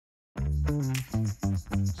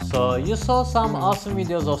So you saw some awesome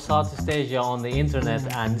videos of Southeast Asia on the internet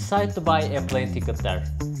and decided to buy a plane ticket there.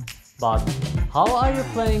 But how are you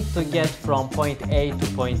planning to get from point A to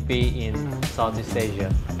point B in Southeast Asia?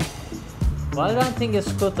 While renting a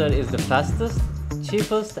scooter is the fastest,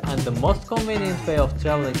 cheapest and the most convenient way of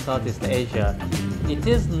traveling Southeast Asia, it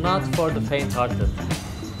is not for the faint-hearted.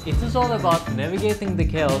 It is all about navigating the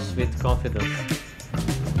chaos with confidence.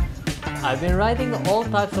 I've been riding all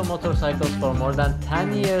types of motorcycles for more than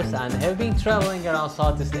 10 years and have been traveling around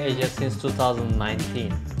Southeast Asia since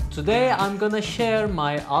 2019. Today I'm gonna share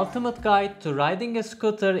my ultimate guide to riding a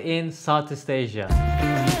scooter in Southeast Asia.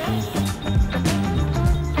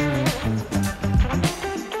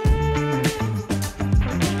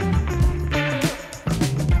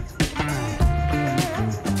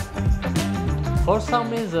 For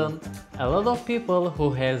some reason, a lot of people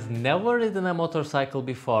who has never ridden a motorcycle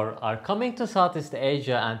before are coming to Southeast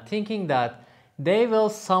Asia and thinking that they will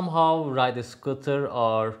somehow ride a scooter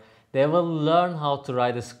or they will learn how to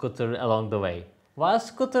ride a scooter along the way. While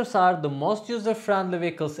scooters are the most user-friendly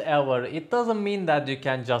vehicles ever, it doesn't mean that you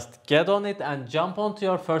can just get on it and jump onto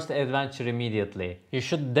your first adventure immediately. You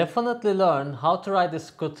should definitely learn how to ride a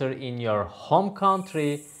scooter in your home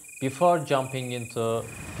country before jumping into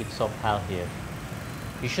pits of hell here.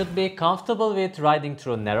 You should be comfortable with riding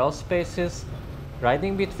through narrow spaces,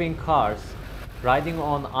 riding between cars, riding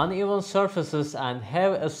on uneven surfaces and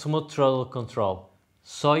have a smooth throttle control.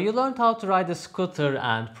 So you learned how to ride a scooter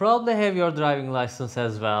and probably have your driving license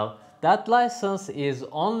as well. That license is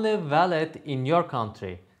only valid in your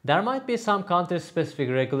country. There might be some country-specific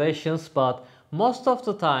regulations, but most of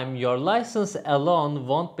the time your license alone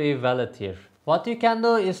won't be valid here. What you can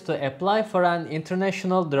do is to apply for an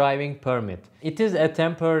international driving permit. It is a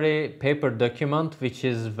temporary paper document which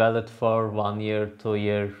is valid for 1 year, 2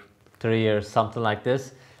 years, 3 years, something like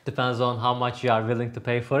this. Depends on how much you are willing to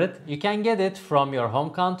pay for it. You can get it from your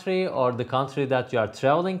home country or the country that you are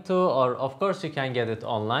traveling to, or of course you can get it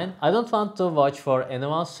online. I don't want to vouch for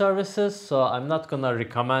anyone's services, so I'm not gonna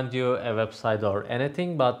recommend you a website or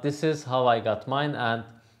anything, but this is how I got mine and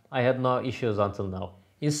I had no issues until now.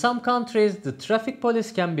 In some countries, the traffic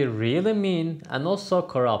police can be really mean and also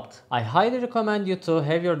corrupt. I highly recommend you to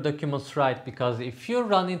have your documents right, because if you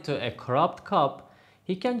run into a corrupt cop,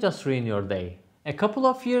 he can just ruin your day. A couple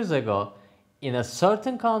of years ago, in a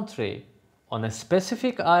certain country, on a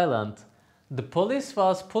specific island, the police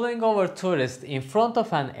was pulling over tourists in front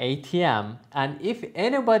of an ATM, and if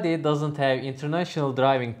anybody doesn't have international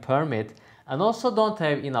driving permit and also don't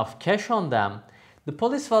have enough cash on them, the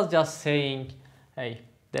police was just saying, hey,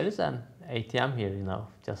 there is an ATM here,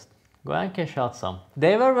 just go and cash out some.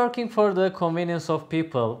 They were working for the convenience of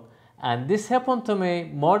people, and this happened to me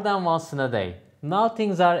more than once in a day. Now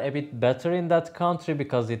things are a bit better in that country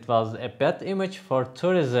because it was a bad image for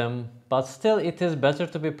tourism, but still it is better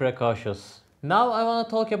to be precautious. Now I want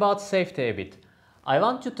to talk about safety a bit. I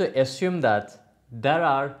want you to assume that there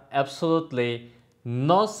are absolutely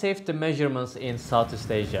no safety measurements in Southeast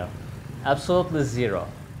Asia. Absolutely zero.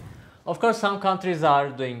 Of course, some countries are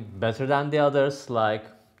doing better than the others, like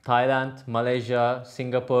Thailand, Malaysia,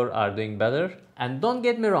 Singapore are doing better. And don't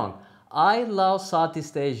get me wrong, I love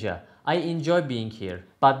Southeast Asia. I enjoy being here.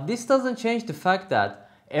 But this doesn't change the fact that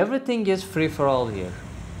everything is free for all here.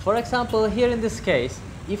 For example, here in this case,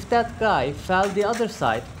 if that guy fell the other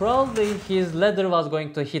side, probably his ladder was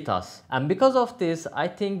going to hit us. And because of this, I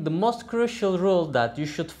think the most crucial rule that you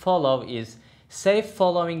should follow is safe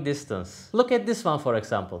following distance. Look at this one, for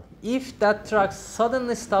example. If that truck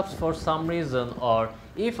suddenly stops for some reason, or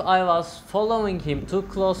if I was following him too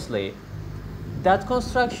closely, that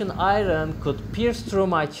construction iron could pierce through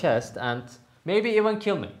my chest and maybe even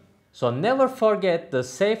kill me. So never forget the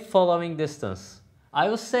safe following distance. I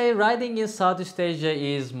would say riding in Southeast Asia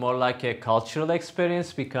is more like a cultural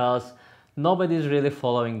experience because nobody is really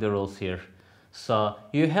following the rules here. So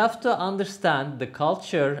you have to understand the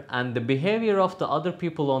culture and the behavior of the other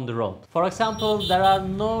people on the road. For example, there are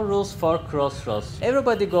no rules for crossroads.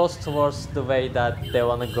 Everybody goes towards the way that they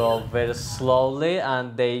want to go very slowly,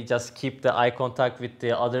 and they just keep the eye contact with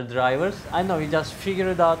the other drivers. I know, you just figure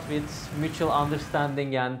it out with mutual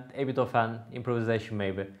understanding and a bit of an improvisation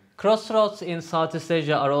maybe. Crossroads in Southeast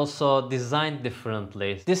Asia are also designed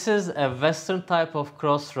differently. This is a Western type of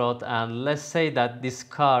crossroad, and let's say that this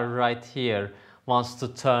car right here wants to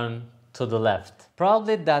turn to the left.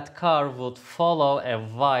 Probably that car would follow a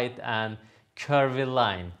wide and curvy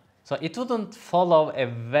line. So it wouldn't follow a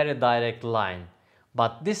very direct line.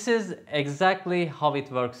 But this is exactly how it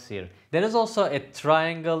works here. There is also a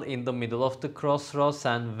triangle in the middle of the crossroads,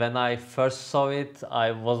 and when I first saw it,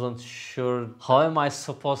 I wasn't sure how am I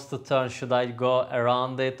supposed to turn. Should I go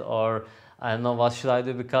around it, or I don't know what should I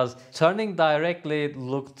do, because turning directly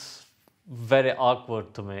looked very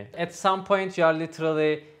awkward to me. At some point you are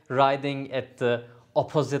literally riding at the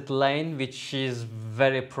opposite lane, which is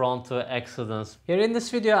very prone to accidents. Here in this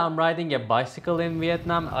video I'm riding a bicycle in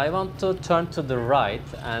Vietnam. I want to turn to the right,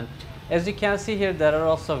 and as you can see here, there are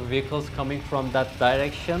also vehicles coming from that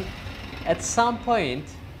direction. At some point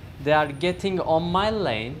they are getting on my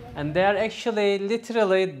lane and they are actually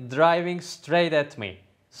literally driving straight at me.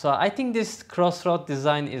 So I think this crossroad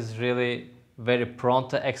design is really very prone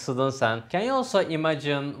to accidents. And can you also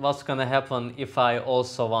imagine what's gonna happen if I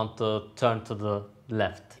also want to turn to the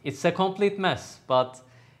left? It's a complete mess, but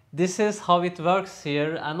this is how it works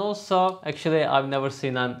here. And also, actually, I've never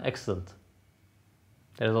seen an accident.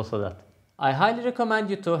 There's also that. I highly recommend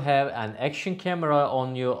you to have an action camera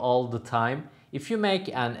on you all the time. If you make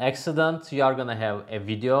an accident, you are gonna have a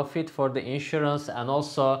video of it for the insurance, and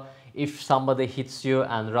also if somebody hits you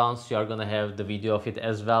and runs, you are gonna have the video of it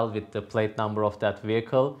as well with the plate number of that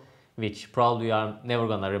vehicle, which probably you are never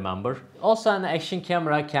gonna remember. Also, an action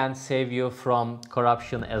camera can save you from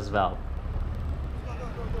corruption as well.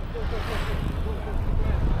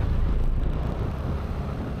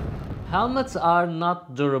 Helmets are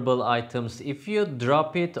not durable items. If you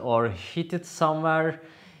drop it or hit it somewhere,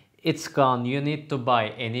 it's gone. You need to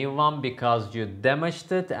buy a new one because you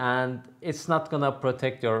damaged it, and it's not gonna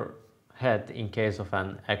protect your head in case of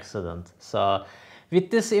an accident. So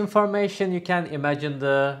with this information, you can imagine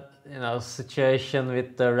the situation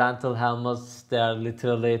with the rental helmets. They are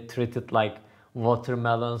literally treated like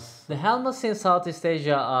watermelons. The helmets in Southeast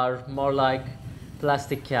Asia are more like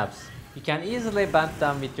plastic caps. You can easily bend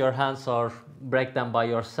them with your hands or break them by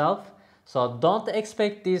yourself. So don't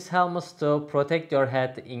expect these helmets to protect your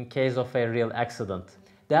head in case of a real accident.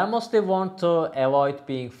 They are mostly worn to avoid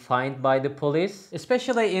being fined by the police.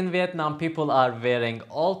 Especially in Vietnam, people are wearing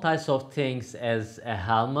all types of things as a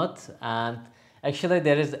helmet, and actually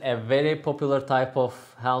there is a very popular type of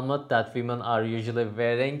helmet that women are usually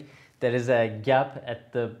wearing. There is a gap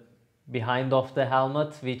at the behind of the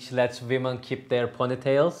helmet which lets women keep their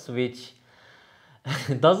ponytails, which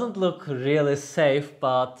doesn't look really safe,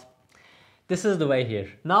 but this is the way here.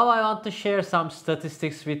 Now I want to share some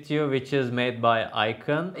statistics with you, which is made by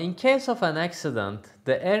Icon. In case of an accident,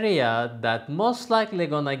 the area that most likely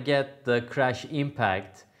gonna get the crash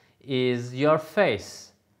impact is your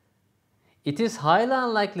face. It is highly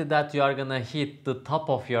unlikely that you are gonna hit the top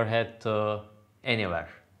of your head to anywhere.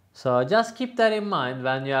 So just keep that in mind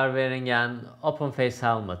when you are wearing an open face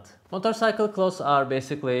helmet. Motorcycle clothes are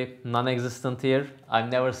basically non-existent here. I've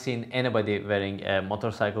never seen anybody wearing a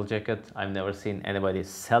motorcycle jacket. I've never seen anybody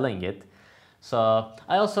selling it. So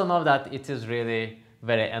I also know that it is really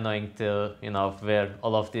very annoying to wear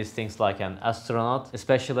all of these things like an astronaut,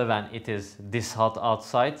 especially when it is this hot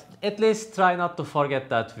outside. At least try not to forget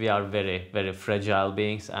that we are very, very fragile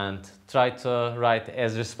beings, and try to ride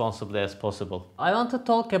as responsibly as possible. I want to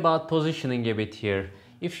talk about positioning a bit here.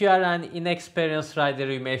 If you are an inexperienced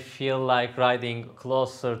rider, you may feel like riding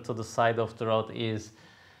closer to the side of the road is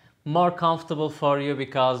more comfortable for you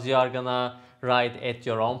because you are gonna ride at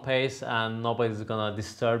your own pace and nobody's gonna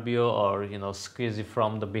disturb you or squeeze you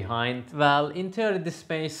from the behind. Well, in theory this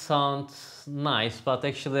may sound nice, but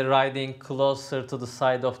actually riding closer to the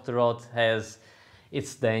side of the road has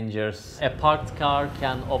its dangers. A parked car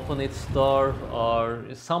can open its door, or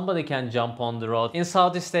somebody can jump on the road. In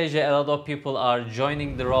Southeast Asia, a lot of people are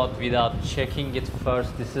joining the road without checking it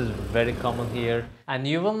first. This is very common here. And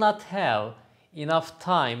you will not have enough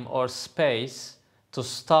time or space to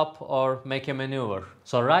stop or make a maneuver.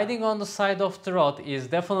 So riding on the side of the road is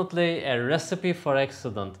definitely a recipe for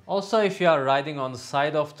accident. Also, if you are riding on the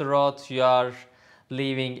side of the road, you are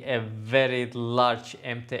leaving a very large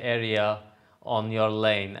empty area on your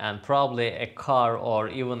lane, and probably a car or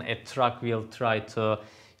even a truck will try to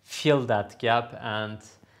fill that gap, and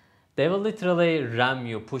they will literally ram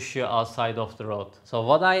you, push you outside of the road. So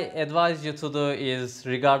what I advise you to do is,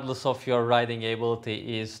 regardless of your riding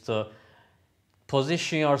ability, is to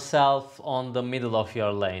position yourself on the middle of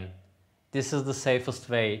your lane. This is the safest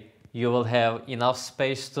way. You will have enough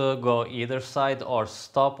space to go either side or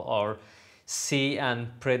stop or see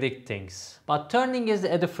and predict things. But turning is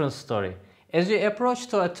a different story. As you approach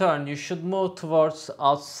to a turn, you should move towards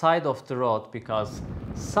outside of the road because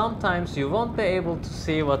sometimes you won't be able to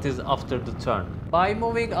see what is after the turn. By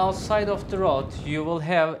moving outside of the road, you will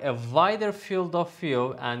have a wider field of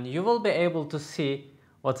view and you will be able to see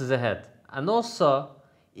what is ahead. And also,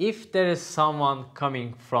 if there is someone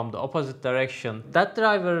coming from the opposite direction, that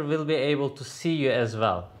driver will be able to see you as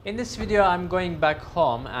well. In this video, I'm going back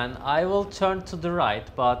home and I will turn to the right,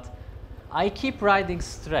 but I keep riding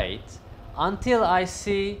straight until I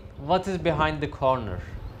see what is behind the corner.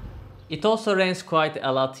 It also rains quite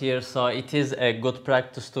a lot here, so it is a good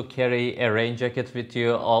practice to carry a rain jacket with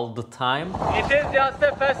you all the time. It is just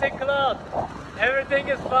a passing cloud. Everything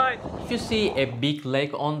is fine. If you see a big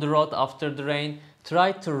lake on the road after the rain,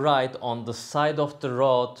 try to ride on the side of the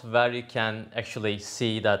road where you can actually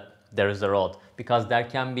see that there is a road, because there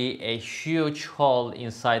can be a huge hole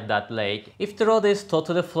inside that lake. If the road is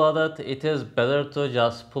totally flooded, it is better to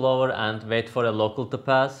just pull over and wait for a local to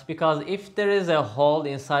pass, because if there is a hole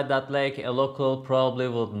inside that lake, a local probably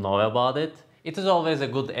would know about it. It is always a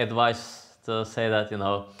good advice to say that,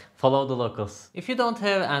 follow the locals. If you don't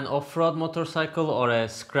have an off-road motorcycle or a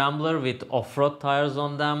scrambler with off-road tires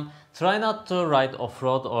on them, try not to ride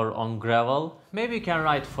off-road or on gravel. Maybe you can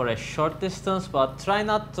ride for a short distance, but try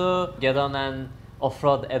not to get on an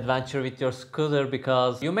off-road adventure with your scooter,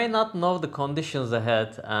 because you may not know the conditions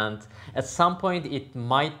ahead, and at some point it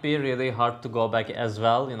might be really hard to go back as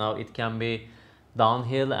well. It can be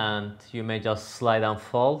downhill and you may just slide and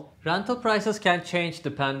fall. Rental prices can change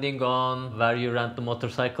depending on where you rent the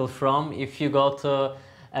motorcycle from. If you go to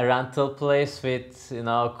a rental place with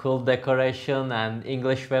cool decoration and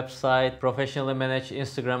English website, professionally managed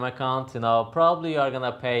Instagram account, probably you are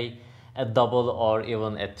gonna pay a double or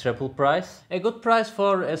even a triple price. A good price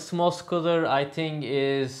for a small scooter, I think,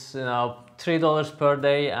 is $3 per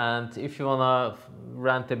day, and if you wanna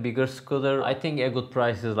rent a bigger scooter, I think a good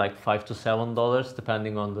price is like $5 to $7,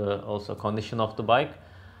 depending on the also condition of the bike.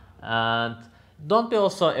 And don't be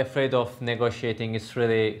also afraid of negotiating. It's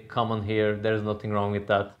really common here. There's nothing wrong with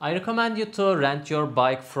that. I recommend you to rent your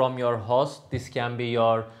bike from your host. This can be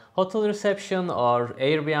your hotel reception or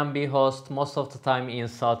Airbnb host. Most of the time in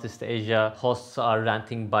Southeast Asia, hosts are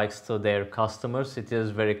renting bikes to their customers. It is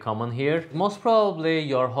very common here. Most probably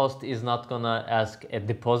your host is not gonna ask a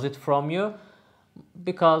deposit from you,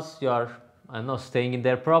 because you are staying in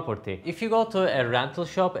their property. If you go to a rental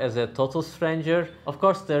shop as a total stranger, of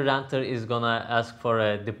course the renter is gonna ask for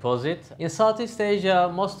a deposit. In Southeast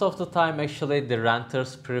Asia, most of the time actually the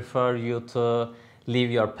renters prefer you to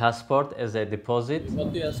leave your passport as a deposit.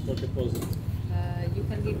 What do you ask for deposit? You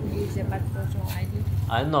can give me the passport or ID.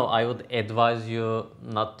 I know, I would advise you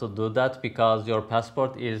not to do that, because your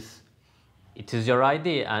passport is your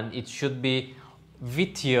ID and it should be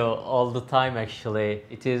with you all the time. Actually,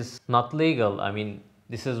 it is not legal. I mean,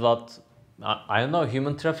 this is what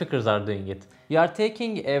human traffickers are doing it. You are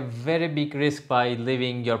taking a very big risk by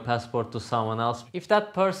leaving your passport to someone else. If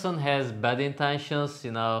that person has bad intentions,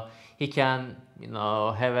 he can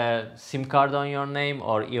have a SIM card on your name,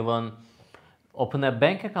 or even open a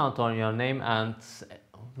bank account on your name and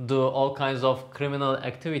do all kinds of criminal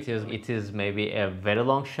activities. It is maybe a very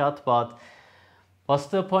long shot, but what's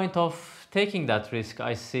the point of taking that risk?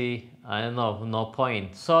 I see, no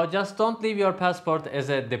point. So just don't leave your passport as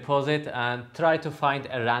a deposit, and try to find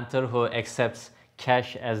a renter who accepts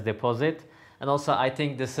cash as deposit. And also, I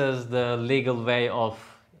think this is the legal way of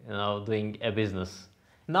doing a business.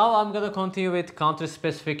 Now I'm gonna continue with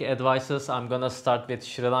country-specific advices. I'm gonna start with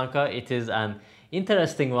Sri Lanka. It is an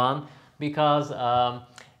interesting one, because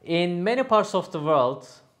in many parts of the world,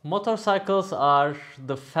 motorcycles are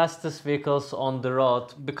the fastest vehicles on the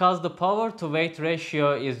road, because the power to weight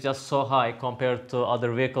ratio is just so high compared to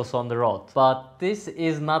other vehicles on the road. But this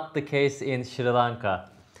is not the case in Sri Lanka.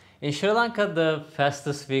 In Sri Lanka, the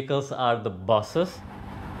fastest vehicles are the buses.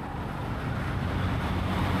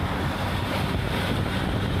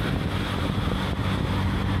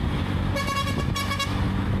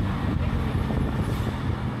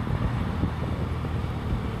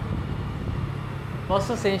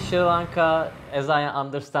 Buses in Sri Lanka, as I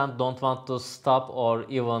understand, don't want to stop or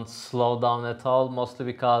even slow down at all, mostly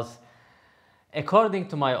because, according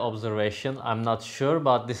to my observation, I'm not sure,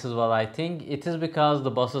 but this is what I think, it is because the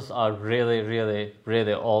buses are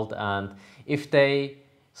really old, and if they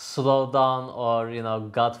slow down or,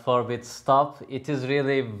 God forbid, stop, it is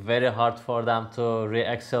really very hard for them to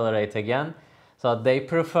re-accelerate again. So they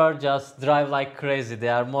prefer just drive like crazy. They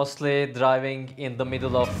are mostly driving in the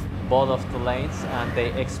middle of both of the lanes, and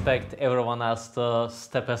they expect everyone else to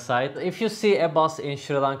step aside. If you see a bus in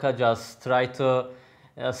Sri Lanka, just try to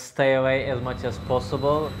stay away as much as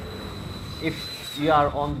possible. If you are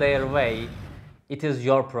on their way, it is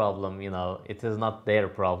your problem, it is not their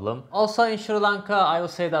problem. Also in Sri Lanka, I would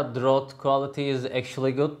say that the road quality is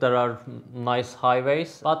actually good. There are nice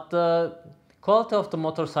highways, but the quality of the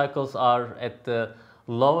motorcycles are at the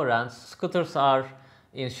lower end. Scooters are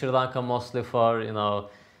in Sri Lanka mostly for, you know,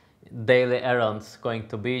 daily errands, going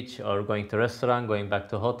to beach or going to restaurant, going back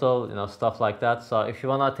to hotel, you know, stuff like that. So if you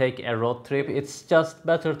wanna take a road trip, it's just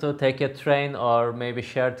better to take a train or maybe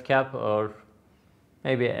shared cab or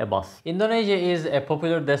maybe a bus. Indonesia is a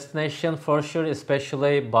popular destination for sure,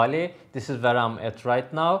 especially Bali. This is where I'm at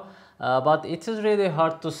right now. But it is really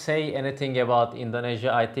hard to say anything about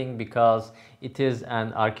Indonesia, I think, because it is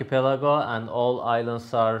an archipelago and all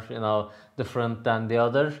islands are, you know, different than the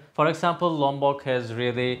other. For example, Lombok has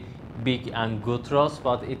really big and good roads,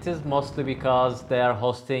 but it is mostly because they are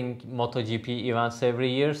hosting MotoGP events every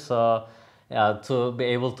year. So yeah, to be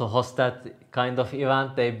able to host that kind of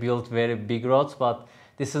event, they built very big roads, but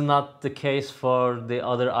this is not the case for the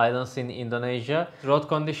other islands in Indonesia. Road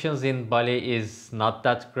conditions in Bali is not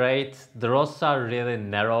that great. The roads are really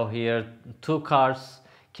narrow here. Two cars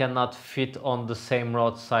cannot fit on the same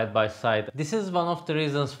road side by side. This is one of the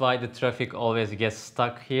reasons why the traffic always gets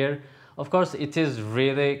stuck here. Of course, it is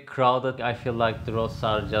really crowded. I feel like the roads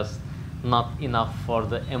are just not enough for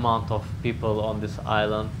the amount of people on this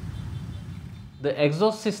island. The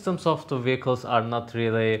exhaust systems of the vehicles are not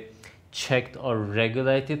really checked or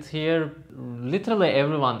regulated here. Literally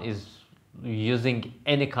everyone is using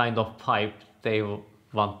any kind of pipe they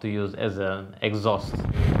want to use as an exhaust.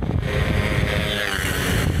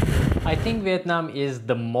 I think Vietnam is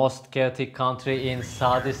the most chaotic country in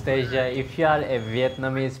Southeast Asia. If you are a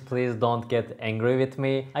Vietnamese, please don't get angry with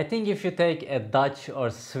me. I think if you take a Dutch or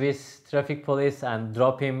Swiss traffic police and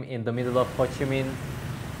drop him in the middle of Ho Chi Minh,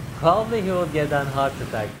 probably he would get a heart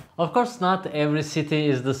attack. Of course, not every city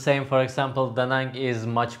is the same. For example, Da Nang is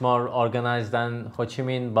much more organized than Ho Chi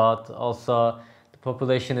Minh, but also the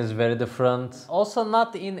population is very different. Also,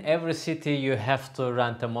 not in every city you have to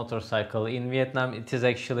rent a motorcycle. In Vietnam, it is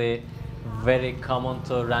actually very common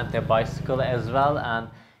to rent a bicycle as well. And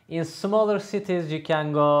in smaller cities, you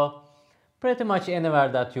can go pretty much anywhere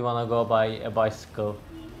that you want to go by a bicycle.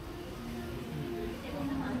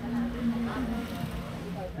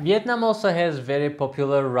 Vietnam also has very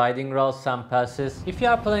popular riding routes and passes. If you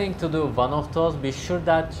are planning to do one of those, be sure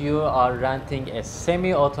that you are renting a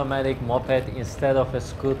semi-automatic moped instead of a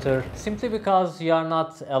scooter, simply because you are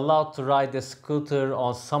not allowed to ride a scooter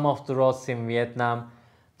on some of the roads in Vietnam.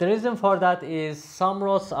 The reason for that is some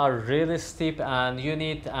roads are really steep and you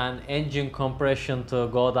need an engine compression to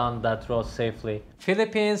go down that road safely.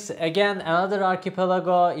 Philippines, again another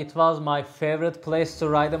archipelago. It was my favorite place to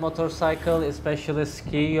ride a motorcycle, especially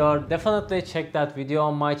ski. Or definitely check that video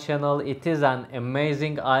on my channel. It is an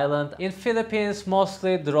amazing island. In Philippines,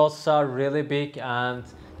 mostly the roads are really big and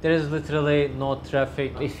there is literally no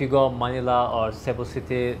traffic. If you go Manila or Cebu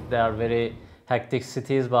City, they are very hectic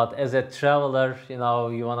cities, but as a traveler, you know,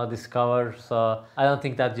 you want to discover, so I don't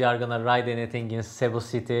think that you are gonna ride anything in Cebu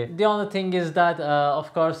City. The only thing is that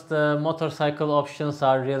of course the motorcycle options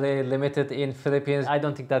are really limited in Philippines. I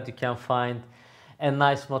don't think that you can find a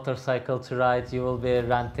nice motorcycle to ride. You will be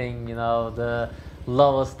renting, you know, the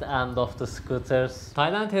lowest end of the scooters.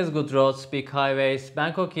 Thailand has good roads, big highways.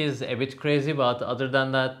 Bangkok is a bit crazy, but other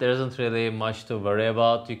than that there isn't really much to worry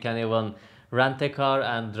about. You can even rent a car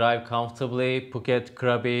and drive comfortably. Phuket,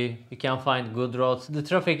 Krabi, you can find good roads. The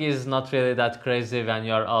traffic is not really that crazy when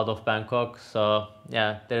you are out of Bangkok, so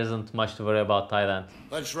yeah, there isn't much to worry about Thailand.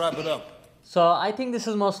 Let's wrap it up. So I think this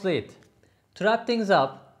is mostly it. To wrap things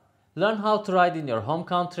up, learn how to ride in your home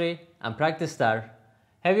country and practice there.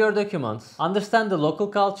 Have your documents, understand the local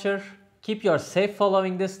culture, keep your safe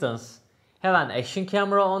following distance, have an action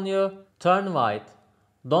camera on you, turn wide,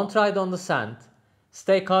 don't ride on the sand,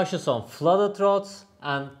 stay cautious on flooded roads,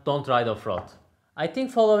 and don't ride off-road. I think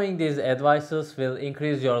following these advices will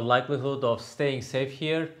increase your likelihood of staying safe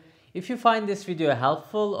here. If you find this video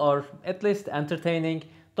helpful or at least entertaining,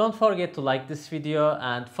 don't forget to like this video,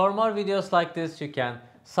 and for more videos like this you can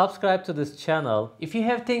subscribe to this channel. If you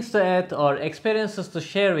have things to add or experiences to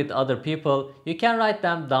share with other people, you can write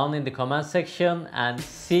them down in the comment section, and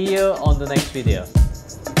see you on the next video.